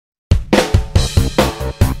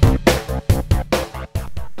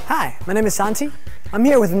Hi, my name is Santi. I'm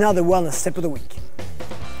here with another wellness tip of the week.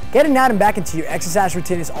 Getting out and back into your exercise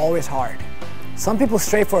routine is always hard. Some people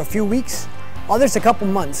stray for a few weeks, others a couple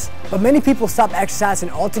months, but many people stop exercising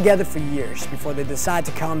altogether for years before they decide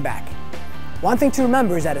to come back. One thing to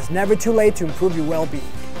remember is that it's never too late to improve your well-being.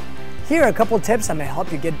 Here are a couple tips that may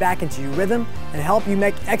help you get back into your rhythm and help you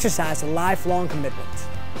make exercise a lifelong commitment.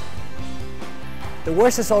 The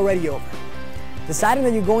worst is already over. Deciding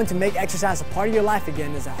that you're going to make exercise a part of your life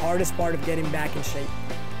again is the hardest part of getting back in shape.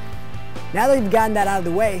 Now that you've gotten that out of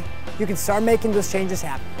the way, you can start making those changes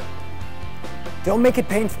happen. Don't make it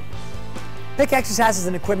painful. Pick exercises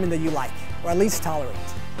and equipment that you like, or at least tolerate.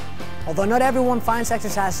 Although not everyone finds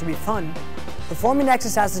exercise to be fun, performing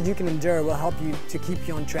exercises you can endure will help you to keep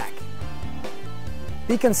you on track.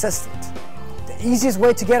 Be consistent. The easiest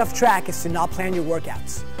way to get off track is to not plan your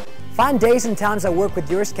workouts. Find days and times that work with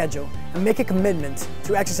your schedule and make a commitment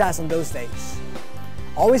to exercise on those days.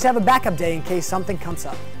 Always have a backup day in case something comes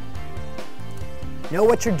up. Know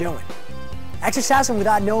what you're doing. Exercising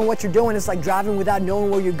without knowing what you're doing is like driving without knowing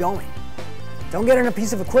where you're going. Don't get on a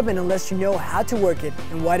piece of equipment unless you know how to work it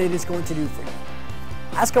and what it is going to do for you.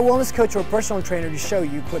 Ask a wellness coach or a personal trainer to show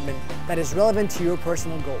you equipment that is relevant to your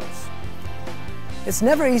personal goals. It's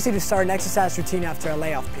never easy to start an exercise routine after a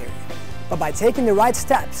layoff period, but by taking the right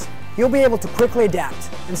steps, you'll be able to quickly adapt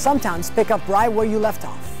and sometimes pick up right where you left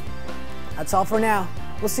off. That's all for now.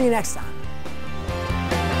 We'll see you next time.